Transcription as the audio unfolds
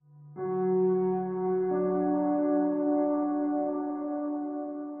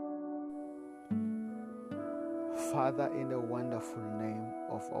Father, in the wonderful name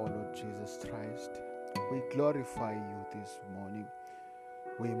of our Lord Jesus Christ, we glorify you this morning.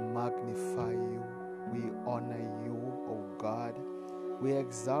 We magnify you. We honor you, O God. We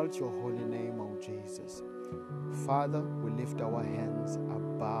exalt your holy name, O Jesus. Father, we lift our hands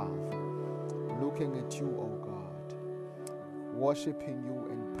above, looking at you, O God, worshiping you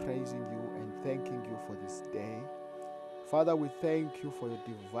and praising you and thanking you for this day. Father, we thank you for your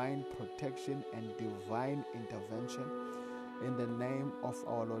divine protection and divine intervention in the name of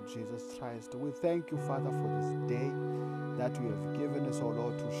our Lord Jesus Christ. We thank you, Father, for this day that you have given us, O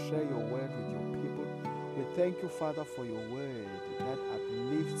Lord, to share your word with your people. We thank you, Father, for your word that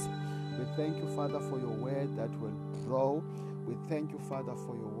uplifts. We thank you, Father, for your word that will grow. We thank you, Father,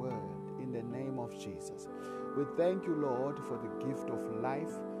 for your word in the name of Jesus. We thank you, Lord, for the gift of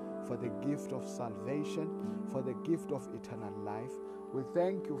life, for the gift of salvation, for the gift of eternal life. We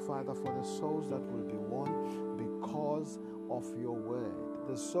thank you, Father, for the souls that will be won because of your word,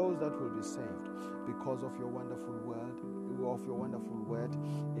 the souls that will be saved because of your wonderful word,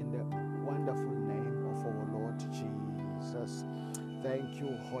 in the wonderful name of our Lord Jesus. Thank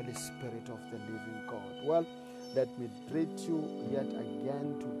you, Holy Spirit of the living God. Well, let me greet you yet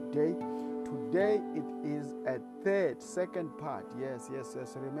again today. Today it is a second part. Yes.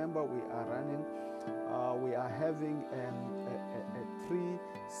 Remember, we are running, we are having a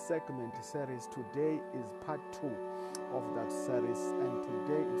 3-segment series. Today is part 2 of that series, and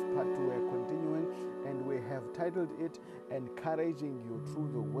today is part 2. We're continuing, and we have titled it Encouraging You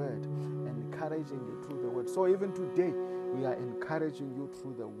Through the Word. Encouraging You Through the Word. So even today, we are encouraging you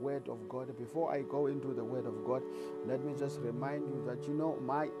through the Word of God. Before I go into the Word of God, let me just remind you that,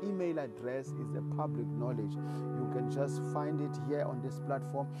 my email address is a public knowledge. You can just find it here on this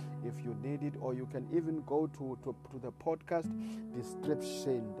platform if you need it, or you can even go to the podcast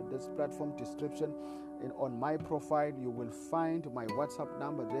description, this platform description. On my profile, you will find my WhatsApp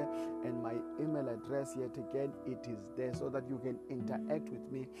number there and my email address yet again. It is there so that you can interact with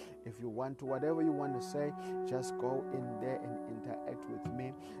me if you want to. Whatever you want to say, just go in there and interact with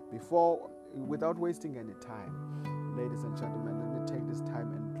me. Without wasting any time, ladies and gentlemen, let me take this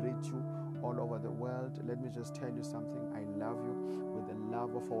time and greet you all over the world. Let me just tell you something. I love you with the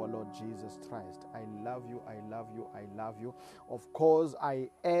love of our Lord Jesus Christ. I love you, I love you, I love you. Of course, I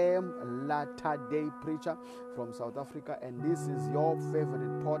am a Latter-day Preacher from South Africa, and this is your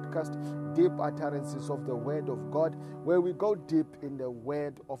favorite podcast, Deep Utterances of the Word of God, where we go deep in the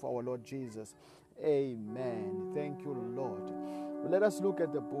Word of our Lord Jesus. Amen. Thank you, Lord. Let us look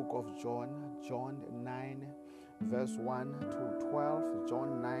at the book of John 9, verse 1 to 12.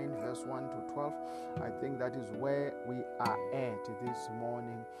 John 9, verse 1 to 12. I think that is where we are at this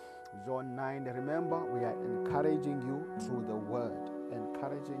morning. John 9. Remember, we are encouraging you through the Word.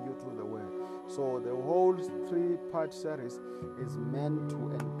 Encouraging you through the Word. So the whole 3-part series is meant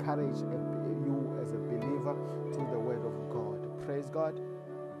to encourage you as a believer through the Word of God. Praise God.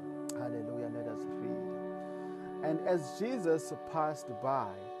 Hallelujah. Let us read. And as Jesus passed by,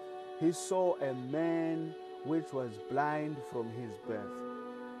 he saw a man which was blind from his birth.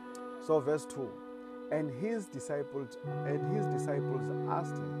 So verse 2. And his disciples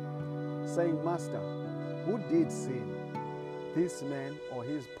asked him, saying, Master, who did sin, this man or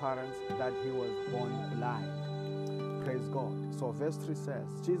his parents, that he was born blind? Praise God. So verse 3 says,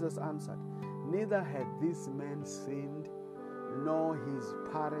 Jesus answered, neither had this man sinned, nor his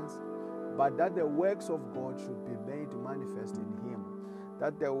parents, but that the works of God should be made manifest in him.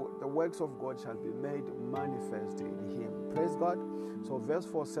 That the works of God shall be made manifest in him. Praise God. So verse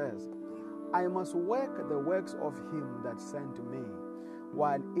 4 says, I must work the works of him that sent me,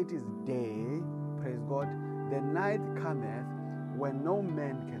 while it is day. Praise God. The night cometh when no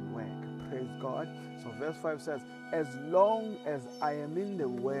man can work. Praise God. So verse 5 says, as long as I am in the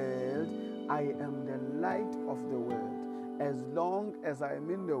world, I am the light of the world. As long as I am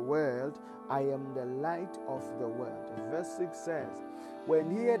in the world, I am the light of the world. Verse 6 says,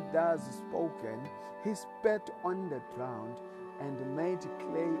 when he had thus spoken, he spat on the ground and made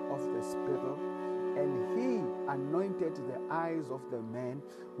clay of the spittle, and he anointed the eyes of the man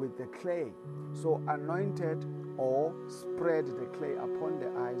with the clay. So anointed or spread the clay upon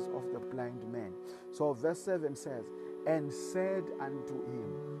the eyes of the blind man. So verse 7 says, and said unto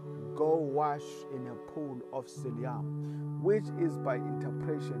him, go wash in a pool of Siloam, which is by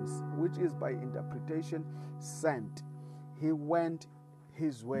interpretation sent. He went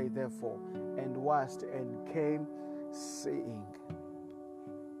his way therefore, and washed, and came seeing.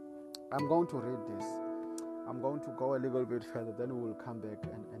 I'm going to read this. I'm going to go a little bit further, then we will come back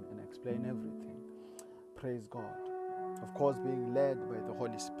and explain everything. Praise God. Of course, being led by the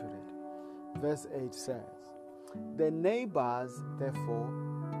Holy Spirit. Verse 8 says, The neighbors, therefore,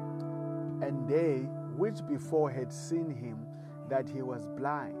 and they which before had seen him that he was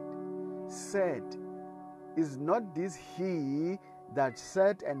blind, said, Is not this he that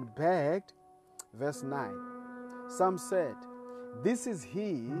sat and begged? Verse 9. Some said, This is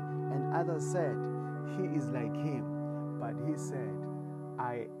he, and others said, He is like him. But he said,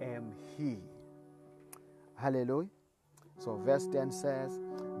 I am he. Hallelujah. So verse 10 says,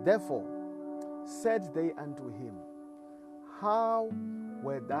 Therefore said they unto him, How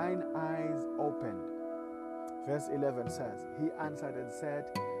were thine eyes opened? Verse 11 says, He answered and said,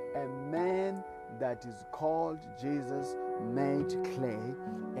 A man that is called Jesus made clay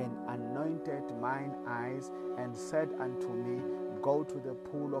and anointed mine eyes and said unto me, Go to the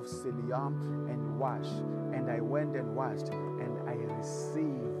pool of Siloam and wash. And I went and washed, and I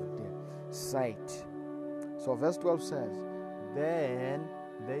received sight. So verse 12 says, Then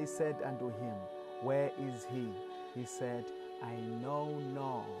they said unto him, Where is he? He said, I know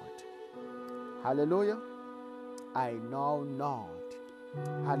not. Hallelujah. I know not.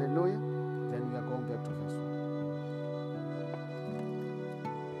 Hallelujah. Then we are going back to verse 1.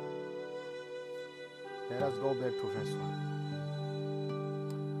 Let us go back to verse 1.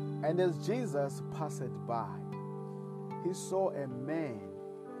 And as Jesus passed by, he saw a man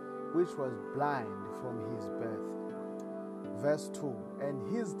which was blind from his birth. Verse 2. And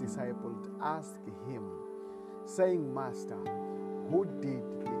his disciples asked him, saying, Master, who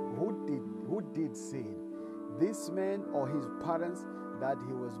did sin, this man or his parents, that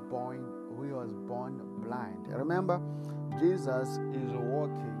he was born blind? Remember, Jesus is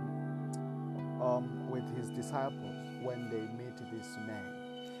walking with his disciples when they meet this man.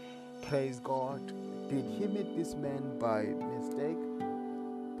 Praise God. Did he meet this man by mistake?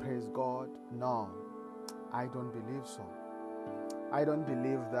 Praise God. No, I don't believe so. I don't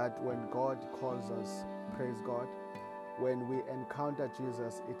believe that when God calls us, praise God, when we encounter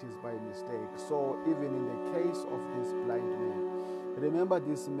Jesus, it is by mistake. So even in the case of this blind man, remember,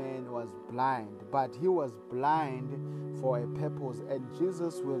 this man was blind, but he was blind for a purpose, and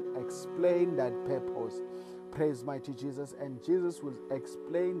Jesus will explain that purpose. Praise mighty Jesus. And Jesus will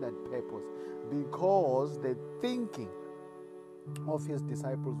explain that purpose, because the thinking of his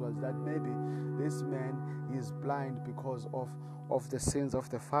disciples was that maybe this man is blind because of the sins of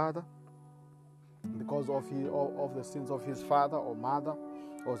the father, because of the sins of his father or mother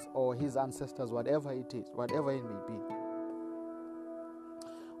or his ancestors, whatever it is, whatever it may be.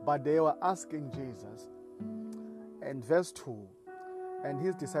 But they were asking Jesus, and verse 2, and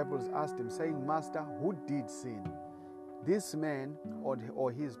his disciples asked him, saying, Master, who did sin, this man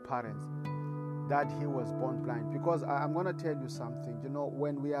or his parents, that he was born blind? Because I'm going to tell you something.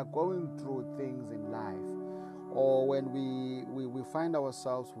 When we are going through things in life, or when we find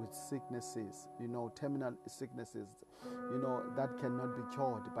ourselves with sicknesses, terminal sicknesses, that cannot be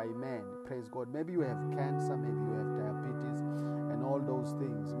cured by man. Praise God. Maybe you have cancer, maybe you have diabetes, and all those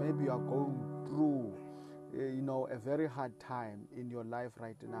things. Maybe you are going through a very hard time in your life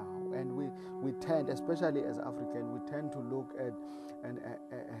right now, and we tend, especially as African, we tend to look at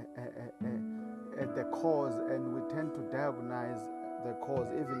the cause, and we tend to diagnose the cause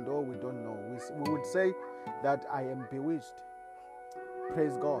even though we don't know. We would say that I am bewitched.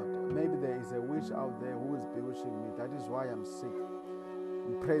 Praise God. Maybe there is a witch out there who is bewitching me. That is why I'm sick.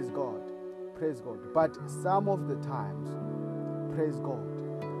 Praise God. Praise God. But some of the times, praise God,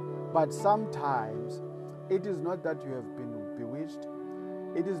 but sometimes it is not that you have been bewitched.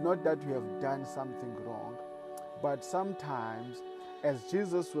 It is not that you have done something wrong. But sometimes, as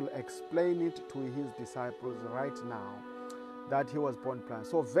Jesus will explain it to his disciples right now, that he was born blind.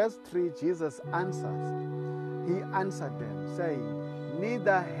 So verse 3, Jesus answers. He answered them, saying,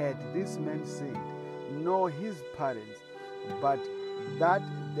 Neither had this man sinned, nor his parents, but that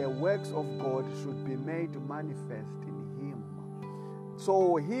the works of God should be made manifest in him.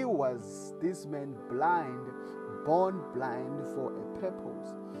 So he was, this man, blind, born blind for a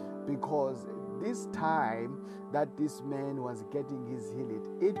purpose, because this time that this man was getting his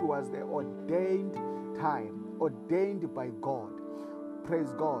healing, it was the ordained time, ordained by God.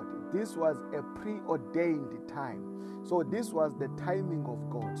 Praise God. This was a preordained time. So this was the timing of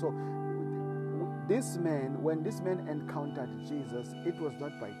God. So this man, when this man encountered Jesus, it was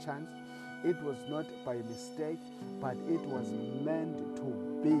not by chance, it was not by mistake, but it was meant to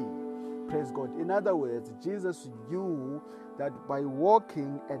be. Praise God. In other words, Jesus knew that by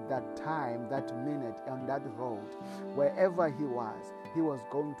walking at that time, that minute, on that road, wherever he was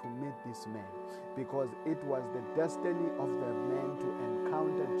going to meet this man, because it was the destiny of the man to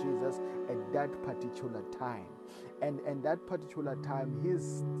encounter Jesus at that particular time. And that particular time,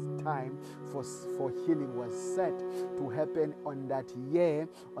 his time for healing was set to happen on that year,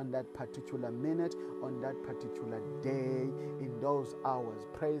 on that particular minute, on that particular day, in those hours.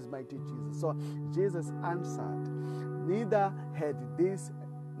 Praise mighty Jesus. So Jesus answered, neither had this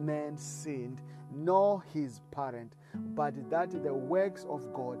man sinned, nor his parent, but that the works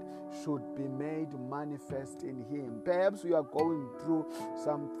of God should be made manifest in him. Perhaps you are going through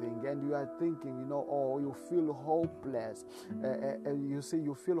something and you are thinking, or you feel hopeless.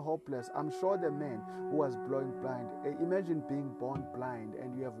 You feel hopeless. I'm sure the man who was born blind, imagine being born blind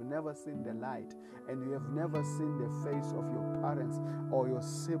and you have never seen the light, and you have never seen the face of your parents or your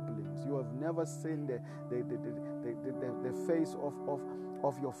siblings. You have never seen the face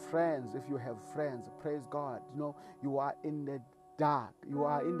of your friends, if you have friends. Praise God. You are in the dark. You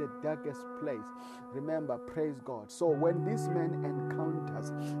are in the darkest place. Remember, praise God. So when this man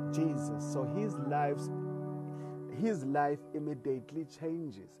encounters Jesus, so his life immediately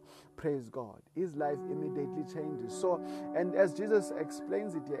changes. Praise God. His life immediately changes. So, and as Jesus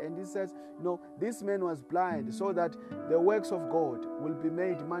explains it here, and he says, this man was blind so that the works of God will be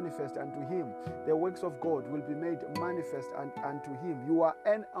made manifest unto him. The works of God will be made manifest unto him. You are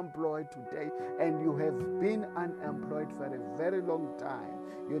unemployed today, and you have been unemployed for a very long time.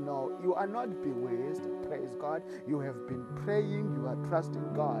 You are not bewitched. Praise God. You have been praying. You are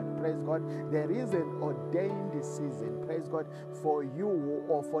trusting God. Praise God. There is an ordained season, praise God, for you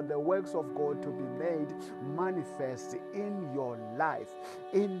or for the works of God to be made manifest in your life,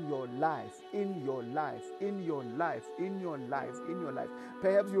 in your life, in your life, in your life, in your life, in your life.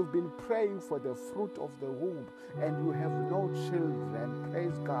 Perhaps you've been praying for the fruit of the womb and you have no children.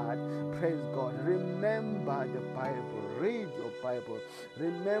 Praise God. Praise God. Remember the Bible. Read your Bible.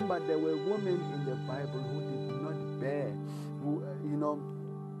 Remember there were women in the Bible who did not bear,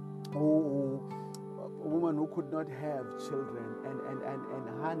 a woman who could not have children,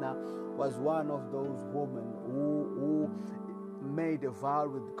 and Hannah was one of those women who made a vow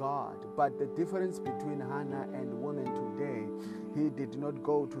with God. But the difference between Hannah and women today, he did not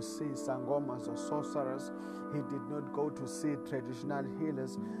go to see sangomas or sorcerers. He did not go to see traditional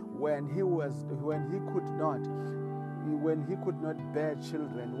healers when he could not bear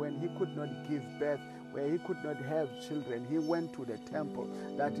children, when he could not give birth, where he could not have children. He went to the temple.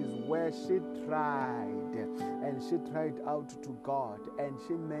 That is where she tried, and she cried out to God, and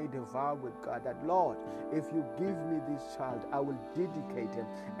she made a vow with God that, Lord, if you give me this child, I will dedicate him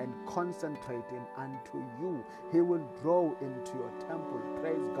and concentrate him unto you. He will grow into your temple.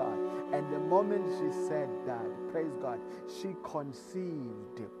 Praise God. And the moment she said that, praise God, she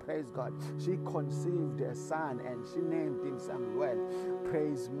conceived. Praise God. She conceived a son, and she named him Samuel.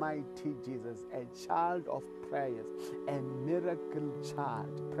 Praise mighty Jesus, a child of prayers, a miracle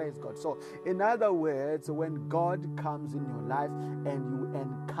child. Praise God. So, in other words, when God comes in your life and you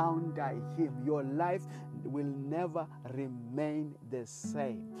encounter him, your life will never remain the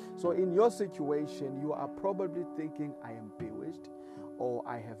same. So, in your situation, you are probably thinking, I am bewitched, or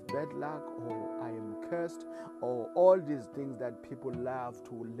I have bad luck, or I am cursed, or all these things that people love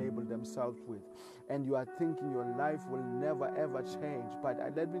to label themselves with. And you are thinking your life will never ever change. But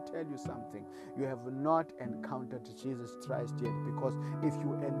let me tell you something. You have not encountered Jesus Christ yet, because if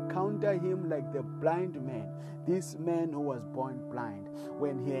you encounter him like the blind man, this man who was born blind,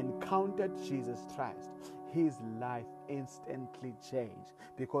 when he encountered Jesus Christ, his life instantly changed,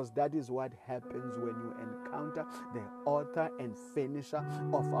 because that is what happens when you encounter the author and finisher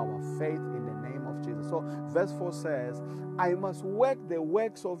of our faith in the name of Jesus. So verse 4 says, I must work the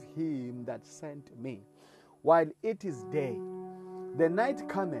works of him that sent me while it is day. The night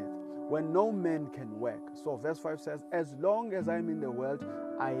cometh when no man can work. So verse 5 says, as long as I'm in the world,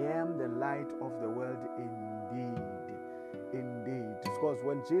 I am the light of the world indeed. Indeed. Because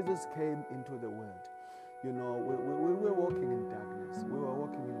when Jesus came into the world, we were walking in darkness. We were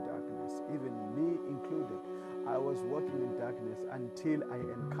walking in darkness, even me included. I was walking in darkness until I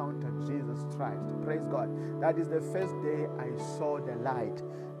encountered Jesus Christ. Praise God. That is the first day I saw the light.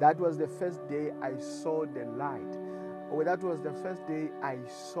 That was the first day I saw the light. That was the first day I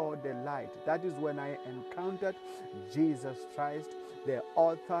saw the light. That is when I encountered Jesus Christ, the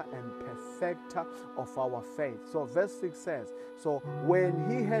author and perfecter of our faith. So verse 6 says, so when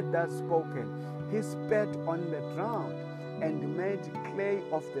he had that spoken, he spat on the ground and made clay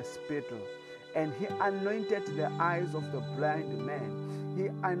of the spittle, and he anointed the eyes of the blind man. He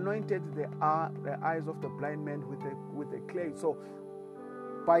anointed the eyes of the blind man with the clay. So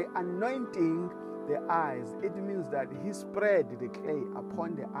by anointing the eyes, it means that he spread the clay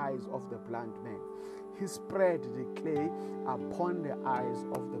upon the eyes of the blind man. He spread the clay upon the eyes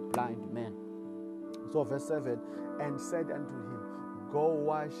of the blind man. So verse 7, and said unto him, go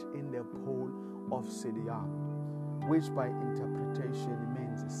wash in the pool of Siloam, which by interpretation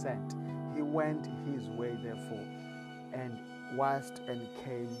means sent. He went his way therefore, and washed and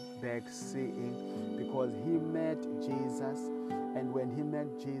came back seeing, because he met Jesus. And when he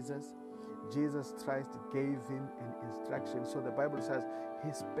met Jesus, Jesus Christ gave him an instruction. So the Bible says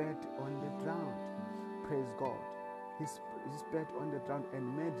he spat on the ground. Praise God. He spat on the ground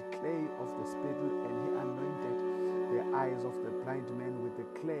and made clay of the spittle, and he anointed the eyes of the blind man with the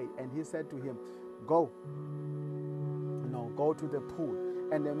clay. And he said to him, go to the pool.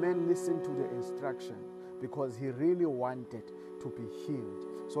 And the man listened to the instruction because he really wanted to be healed.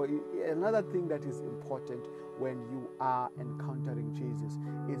 So another thing that is important when you are encountering Jesus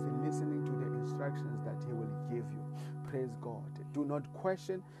is listening to the instructions that he will give you. Praise God. Do not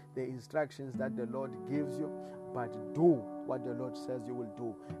question the instructions that the Lord gives you, but do what the Lord says you will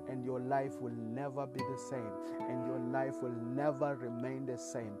do, and your life will never be the same, and your life will never remain the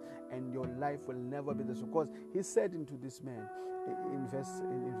same, and your life will never be the same. Because he said unto this man in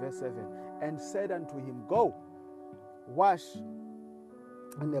verse 7, and said unto him, go wash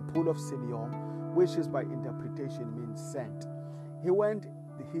in the pool of Siloam, which is by interpretation means sent. He went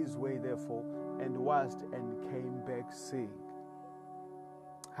his way therefore, and washed and came back seeing.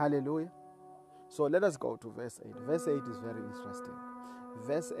 Hallelujah. So let us go to verse 8. Verse 8 is very interesting.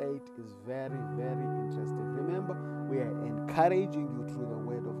 Verse 8 is very, very interesting. Remember, we are encouraging you through the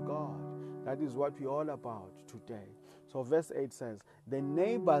word of God. That is what we're all about today. So verse 8 says, the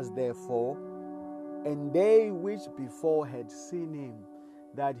neighbors therefore, and they which before had seen him,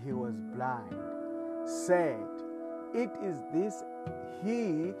 that he was blind, said, it is this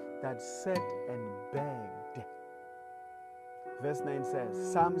he that sat and begged. Verse 9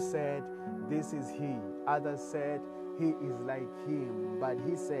 says, some said, this is he. Others said, he is like him. But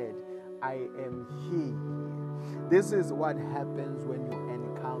he said, I am he. This is what happens when you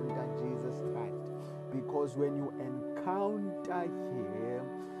encounter Jesus Christ. Because when you encounter him,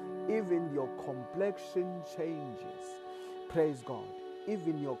 even your complexion changes. Praise God.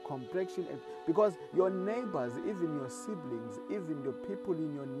 Even your complexion, because your neighbors, even your siblings, even the people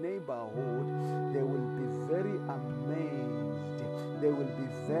in your neighborhood, they will be very amazed. They will be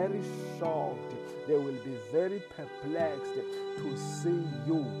very shocked. They will be very perplexed to see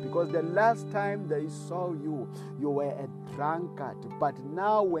you, because the last time they saw you, you were a drunkard. But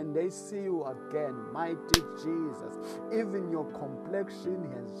now when they see you again, mighty Jesus, even your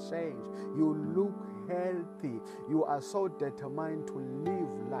complexion has changed. You look healthy. You are so determined to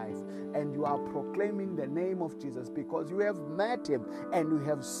live life, and you are proclaiming the name of Jesus because you have met him and you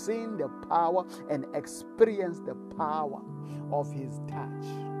have seen the power and experienced the power of his touch.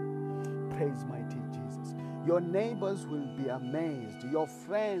 Praise mighty Jesus. Your neighbors will be amazed. Your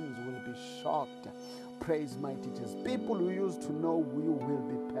friends will be shocked. Praise mighty Jesus. People who used to know you will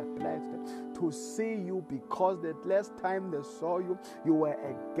be perplexed to see you, because the last time they saw you, you were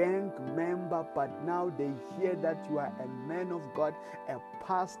a gang member, but now they hear that you are a man of God, a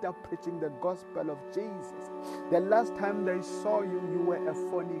pastor preaching the gospel of Jesus. The last time they saw you, you were a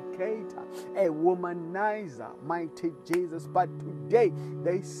fornicator, a womanizer, mighty Jesus. But today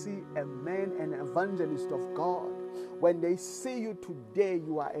they see a man, an evangelist of God. When they see you today,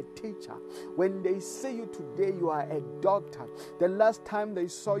 you are a teacher. When they see you today, you are a doctor. The last time they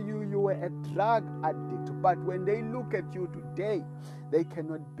saw you, you were a drug addict. But when they look at you today, they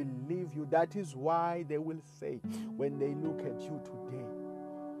cannot believe you. That is why they will say, when they look at you today,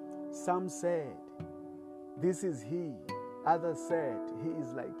 some said, this is he. Others said, he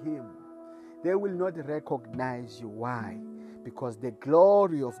is like him. They will not recognize you. Why? Because the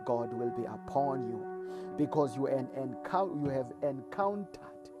glory of God will be upon you. Because you have encountered,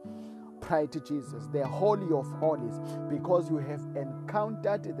 pray to Jesus, the Holy of Holies, because you have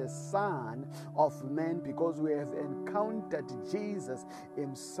encountered the Son of Man, because we have encountered Jesus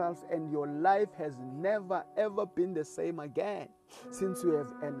himself, and your life has never ever been the same again since you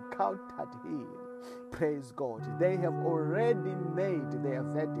have encountered him. Praise God. They have already made their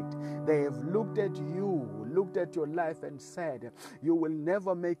verdict. They have looked at you, looked at your life and said, you will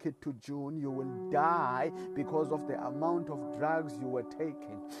never make it to June. You will die because of the amount of drugs you were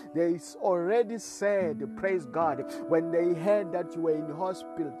taking. They already said, praise God, when they heard that you were in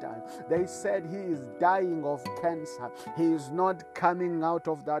hospital, they said he is dying of cancer. He is not coming out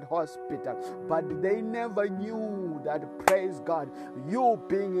of that hospital. But they never knew that, praise God, you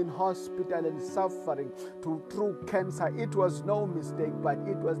being in hospital and suffering through cancer, it was no mistake, but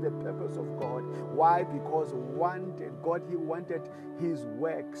it was the purpose of God. Why? Because he wanted his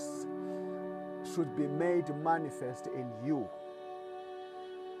works should be made manifest in you.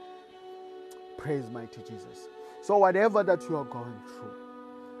 Praise mighty Jesus. So whatever that you are going through,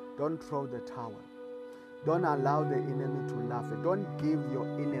 don't throw the towel. Don't allow the enemy to laugh. Don't give your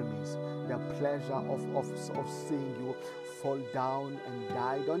enemies the pleasure of seeing you fall down and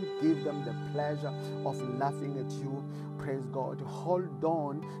die. Don't give them the pleasure of laughing at you. Praise God. Hold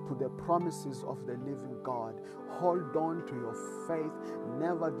on to the promises of the living God. Hold on to your faith.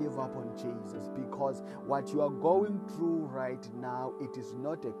 Never give up on Jesus, because what you are going through right now, it is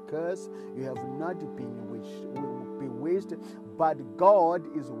not a curse. You have not been bewitched, but God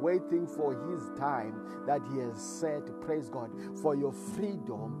is waiting for his time that he has set, praise God, for your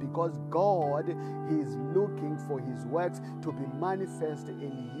freedom, because God is looking for his works to be manifest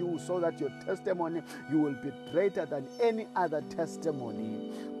in you, so that your testimony, you will be greater than any other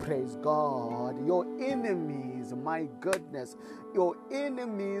testimony. Praise God. Your enemies, my goodness, your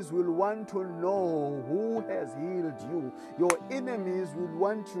enemies will want to know who has healed you. Your enemies will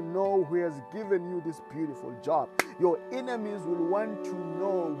want to know who has given you this beautiful job. Your enemies will want to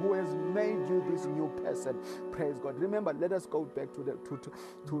know who has made you this new person. Praise God. Remember, let us go back to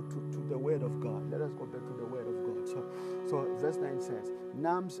the word of God. Let us go back to the word of God. So verse 9 says,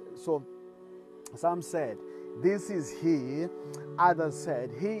 some said, this is he. Others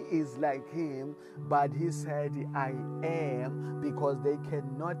said, he is like him. But he said, I am, because they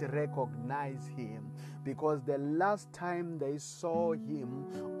cannot recognize him. Because the last time they saw him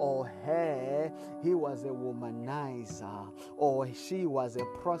or her, he was a womanizer or she was a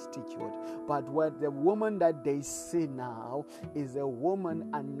prostitute. But what the woman that they see now is a woman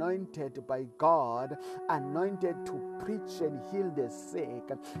anointed by God, anointed to preach and heal the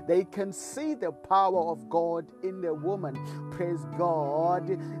sick. They can see the power of God in the woman. Praise God.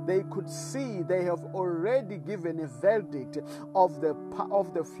 They could see, they have already given a verdict of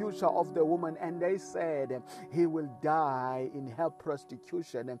the future of the woman, and they said he will die in her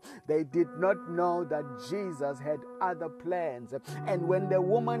prostitution. They did not know that Jesus had other plans. And when the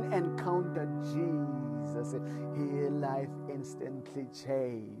woman encountered Jesus, her life instantly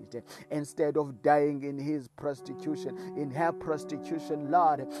changed. Instead of dying in his prostitution, in her prostitution,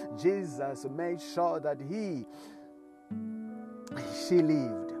 Lord, Jesus made sure that she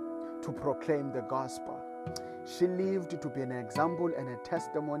lived to proclaim the gospel. She lived to be an example and a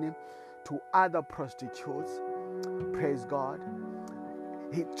testimony to other prostitutes. Praise God.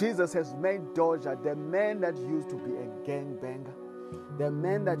 Jesus has made Doja, the man that used to be a gangbanger, the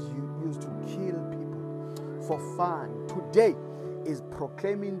man that used to kill people for fun, today is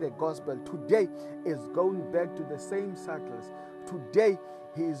proclaiming the gospel. Today is going back to the same circles. Today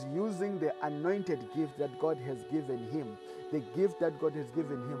he is using the anointed gift that God has given him. The gift that God has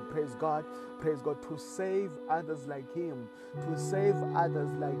given him, praise God, to save others like him, to save others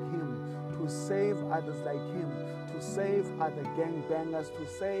like him, to save others like him, to save other gangbangers, to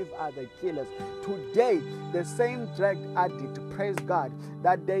save other killers. Today, the same drug addict, praise God,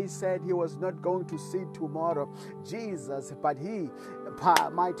 that they said he was not going to see tomorrow, Jesus, but he,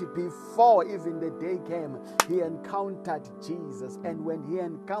 might it before even the day came, he encountered Jesus. And when he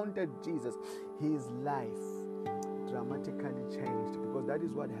encountered Jesus, his life dramatically changed, because that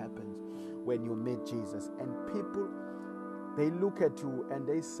is what happens when you meet Jesus. And people, they look at you and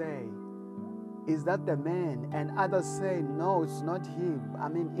they say, is that the man? And others say, no, it's not him. I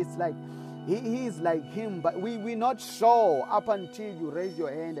mean, it's like he is like him, but we're not sure, up until you raise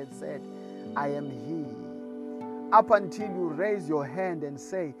your hand and said, I am he. Up until you raise your hand and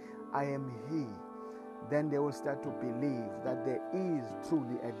say, I am he, then they will start to believe that there is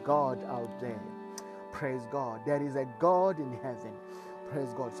truly a God out there. Praise God. There is a God in heaven.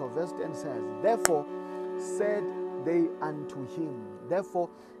 Praise God. So verse 10 says, therefore said they unto him. Therefore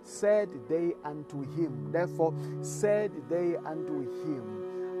said they unto him. Therefore said they unto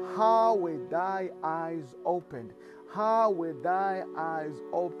him, how were thy eyes opened? How were thy eyes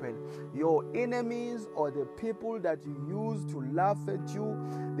open? Your enemies, or the people that you use to laugh at you,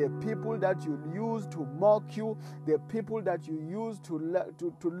 the people that you use to mock you, the people that you use to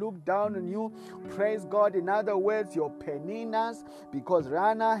look down on you, praise God. In other words, your Peninnahs, because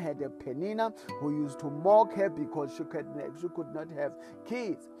Rana had a Peninnah who used to mock her because she could not have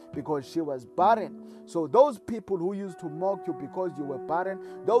kids, because she was barren. So those people who used to mock you because you were barren,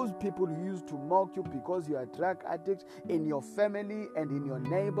 those people who used to mock you because you are a drug addict, in your family and in your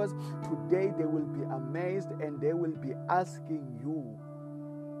neighbors, today they will be amazed and they will be asking you,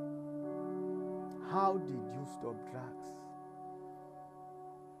 how did you stop drugs?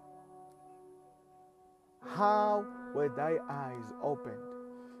 How were thy eyes opened?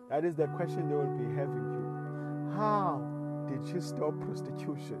 That is the question they will be having you. How did you stop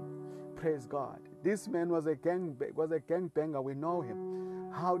prostitution? Praise God. This man was a gangbanger. We know him.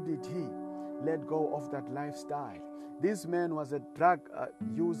 How did he? let go of that lifestyle. This man was a drug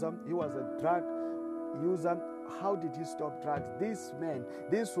user. He was a drug user. How did he stop drugs?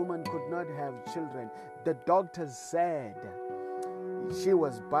 This woman could not have children. The doctors said she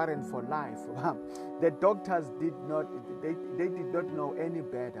was barren for life. The doctors did not know any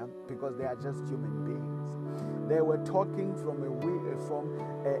better, because they are just human beings. They were talking from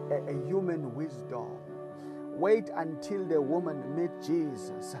a human wisdom. Wait until the woman met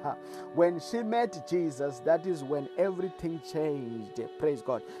Jesus. When she met Jesus, that is when everything changed. Praise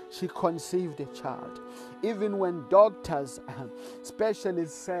God. She conceived a child. Even when doctors,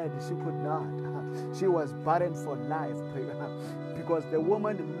 specialists said she could not, she was barren for life, because the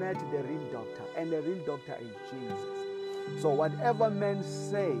woman met the real doctor, and the real doctor is Jesus. So whatever men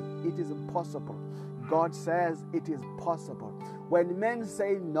say, it is impossible, God says it is possible. When men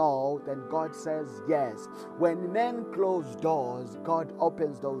say no, then God says yes. When men close doors, God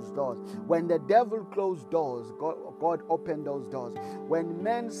opens those doors. When the devil closed doors, God opened those doors. When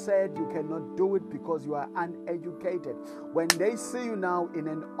men said you cannot do it because you are uneducated, when they see you now in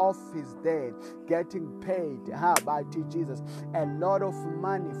an office there getting paid by Jesus a lot of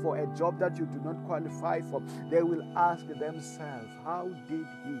money for a job that you do not qualify for, they will ask themselves, how did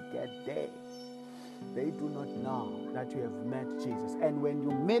he get there? They do not know that you have met Jesus. And when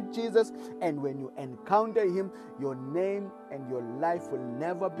you meet Jesus and when you encounter him, your name and your life will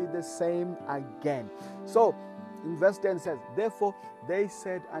never be the same again. So, in verse 10 says, therefore they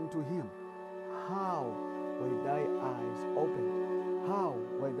said unto him, how were thy eyes opened? How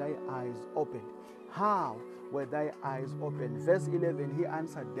were thy eyes opened? How were thy eyes opened? Verse 11, he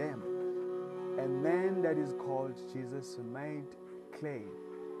answered them, a man that is called Jesus made clay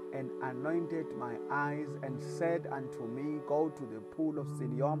and anointed my eyes, and said unto me, go to the pool of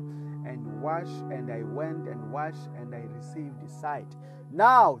Siloam and wash. And I went and washed, and I received sight.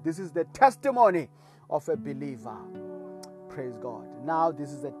 Now, this is the testimony of a believer. Praise God. Now,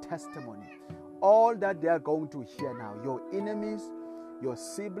 this is a testimony. All that they are going to hear now, your enemies, your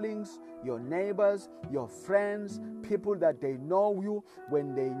siblings, your neighbors, your friends, people that they know you,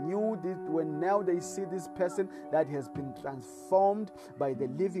 when they knew this, when now they see this person that has been transformed by the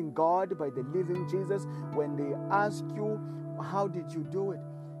living God, by the living Jesus, when they ask you, how did you do it?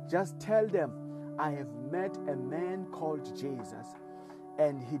 Just tell them, I have met a man called Jesus,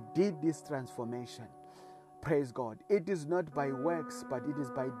 and he did this transformation. Praise God. It is not by works, but it is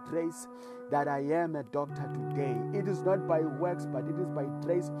by grace that I am a doctor today. It is not by works, but it is by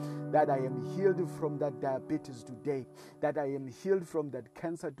grace that I am healed from that diabetes today, that I am healed from that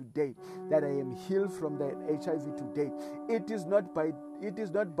cancer today, that I am healed from that HIV today. It is not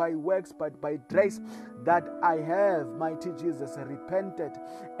by works, but by grace that I have, mighty Jesus, repented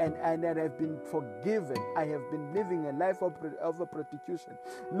and I have been forgiven. I have been living a life of prostitution.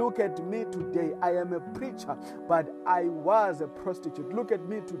 Look at me today. I am a preacher, but I was a prostitute. Look at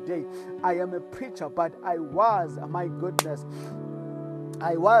me today. I am a preacher, but I was, my goodness,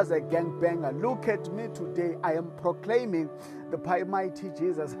 I was a gangbanger. Look at me today. I am proclaiming the mighty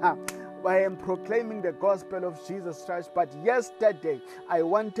Jesus. I am proclaiming the gospel of Jesus Christ. But yesterday, I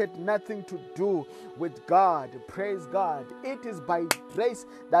wanted nothing to do with God. Praise God. It is by grace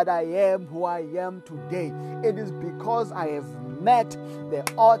that I am who I am today. It is because I have met the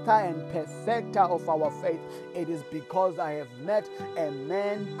author and perfecter of our faith. It is because I have met a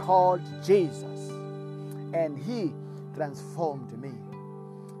man called Jesus, and he transformed me.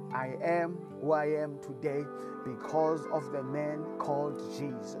 I am who I am today because of the man called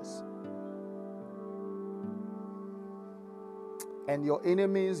Jesus. And your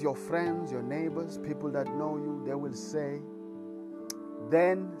enemies, your friends, your neighbors, people that know you, they will say,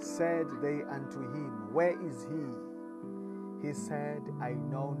 then said they unto him, where is he? He said, I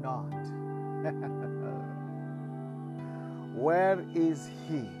know not. Where is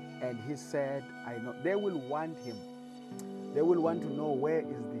he? And he said, I know. They will want him. They will want to know, where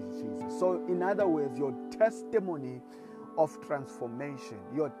is this Jesus? So in other words, your testimony of transformation,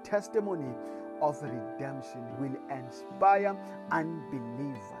 your testimony of redemption will inspire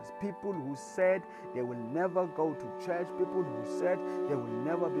unbelievers. People who said they will never go to church, people who said they will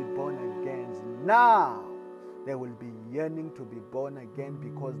never be born again, now they will be yearning to be born again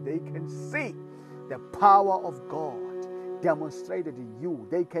because they can see the power of God demonstrated in you.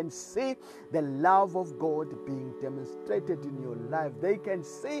 They can see the love of God being demonstrated in your life. They can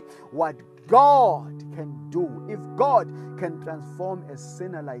see what God can do. If God can transform a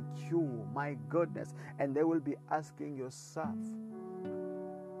sinner like you, my goodness, and they will be asking yourself,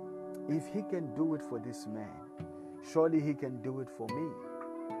 if he can do it for this man, surely he can do it for me.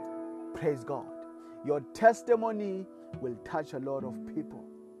 Praise God. Your testimony will touch a lot of people.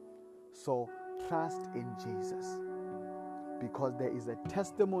 So trust in Jesus, because there is a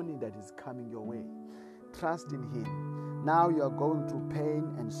testimony that is coming your way. Trust in Him. Now you are going through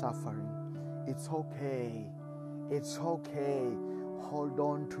pain and suffering. It's okay. It's okay. Hold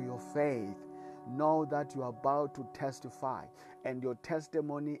on to your faith. Know that you are about to testify, and your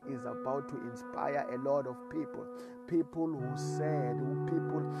testimony is about to inspire a lot of people. People who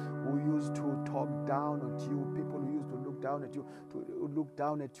used to talk down at you, people who used to look down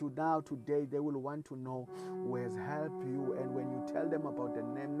at you, now today they will want to know who has helped you. And when you tell them about the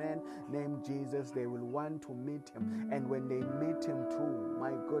man named Jesus, they will want to meet Him. And when they meet Him too,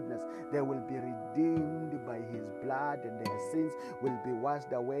 my goodness, they will be redeemed by His blood, and their sins will be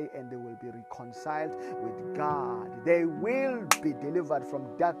washed away, and they will be reconciled with God. They will be delivered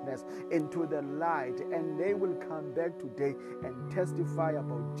from darkness into the light, and they will come back today and testify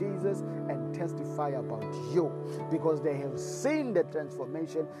about Jesus and testify about you, because they have seen the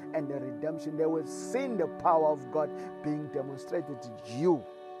transformation and the redemption. They will see the power of God being demonstrated to you.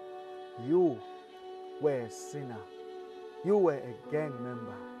 You were a sinner. You were a gang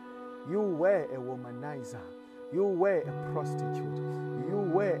member. You were a womanizer. You were a prostitute.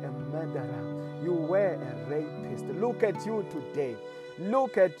 You were a murderer. You were a rapist. Look at you today.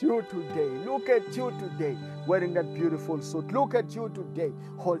 Look at you today. Look at you today wearing that beautiful suit. Look at you today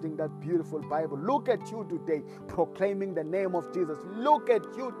holding that beautiful Bible. Look at you today proclaiming the name of Jesus. Look at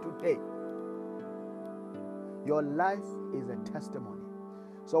you today. Your life is a testimony.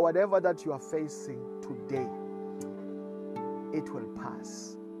 So whatever that you are facing today, it will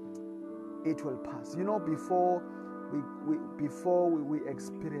pass. It will pass. You know, before we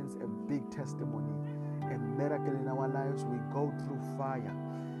experience a big testimony, a miracle in our lives, we go through fire.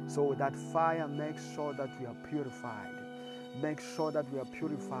 So that fire makes sure that we are purified. Make sure that we are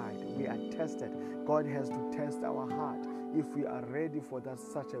purified. We are tested. God has to test our heart if we are ready for that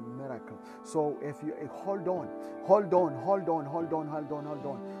such a miracle. So if you hold on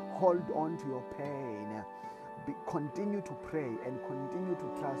to your pain. Continue to pray and continue to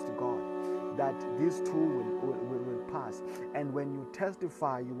trust God that this too will pass. And when you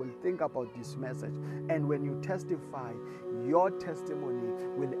testify, you will think about this message. And when you testify, your testimony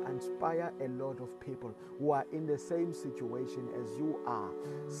will inspire a lot of people who are in the same situation as you are.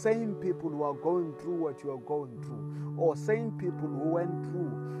 Same people who are going through what you are going through. Or same people who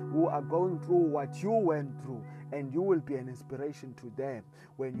are going through what you went through. And you will be an inspiration to them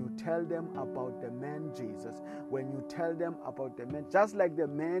when you tell them about the man Jesus, when you tell them about the man, just like the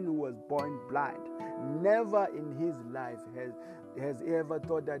man who was born blind. Never in his life has he ever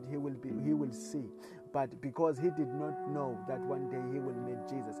thought that he will see. But because he did not know that one day he will meet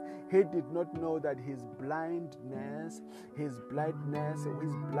Jesus, he did not know that his blindness,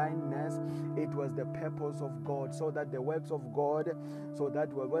 it was the purpose of God, so that the works of God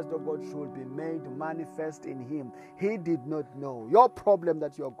should be made manifest in him. He did not know. Your problem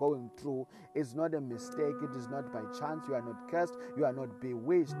that you are going through is not a mistake. It is not by chance. You are not cursed. You are not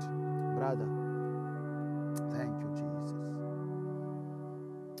bewitched. Brother, thank you, Jesus.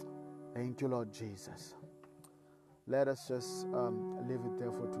 Thank you, Lord Jesus. Let us just leave it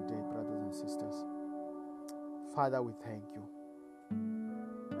there for today, brothers and sisters. Father, we thank you.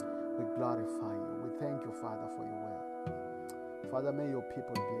 We glorify you. We thank you, Father, for your word. Father, may your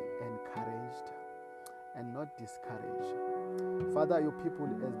people be encouraged and not discouraged. Father, your people,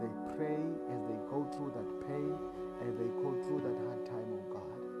 as they pray, as they go through that pain, as they go through that hard time, oh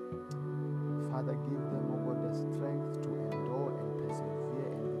God, Father, give them, oh God, the strength to endure and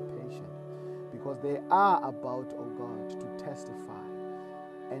persevere and be patient, because they are about, oh God, to testify,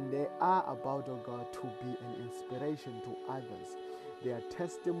 and they are about, oh God, to be an inspiration to others. Their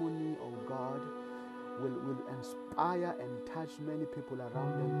testimony, oh God, will inspire and touch many people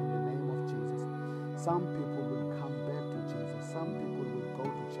around them in the name of Jesus. Some people will come back to Jesus. Some people will go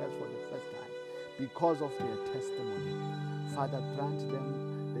to church for the first time because of their testimony. Father, grant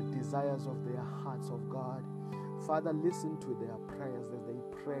them the desires of their hearts, of God. Father, listen to their prayers as they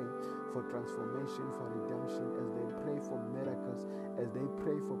pray for transformation, for redemption, as they pray for miracles, as they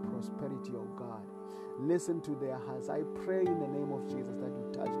pray for prosperity, oh God. Listen to their hearts. I pray in the name of Jesus that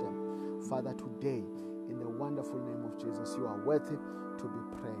you touch them. Father, today, in the wonderful name of Jesus, you are worthy to be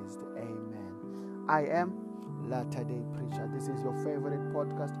praised. Amen. I am Latter Day Preacher. This is your favorite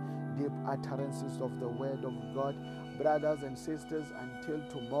podcast, Deep Utterances of the Word of God. Brothers and sisters, until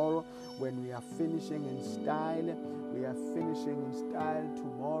tomorrow, when we are finishing in style,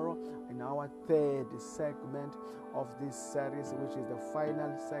 tomorrow in our third segment of this series, which is the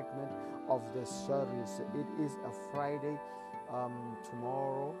final segment of the series. It is a Friday.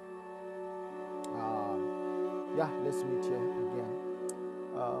 Tomorrow, let's meet here again.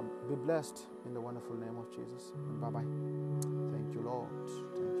 Be blessed in the wonderful name of Jesus. Bye bye. Thank you, Lord.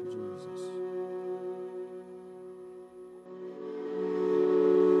 Thank you, Jesus.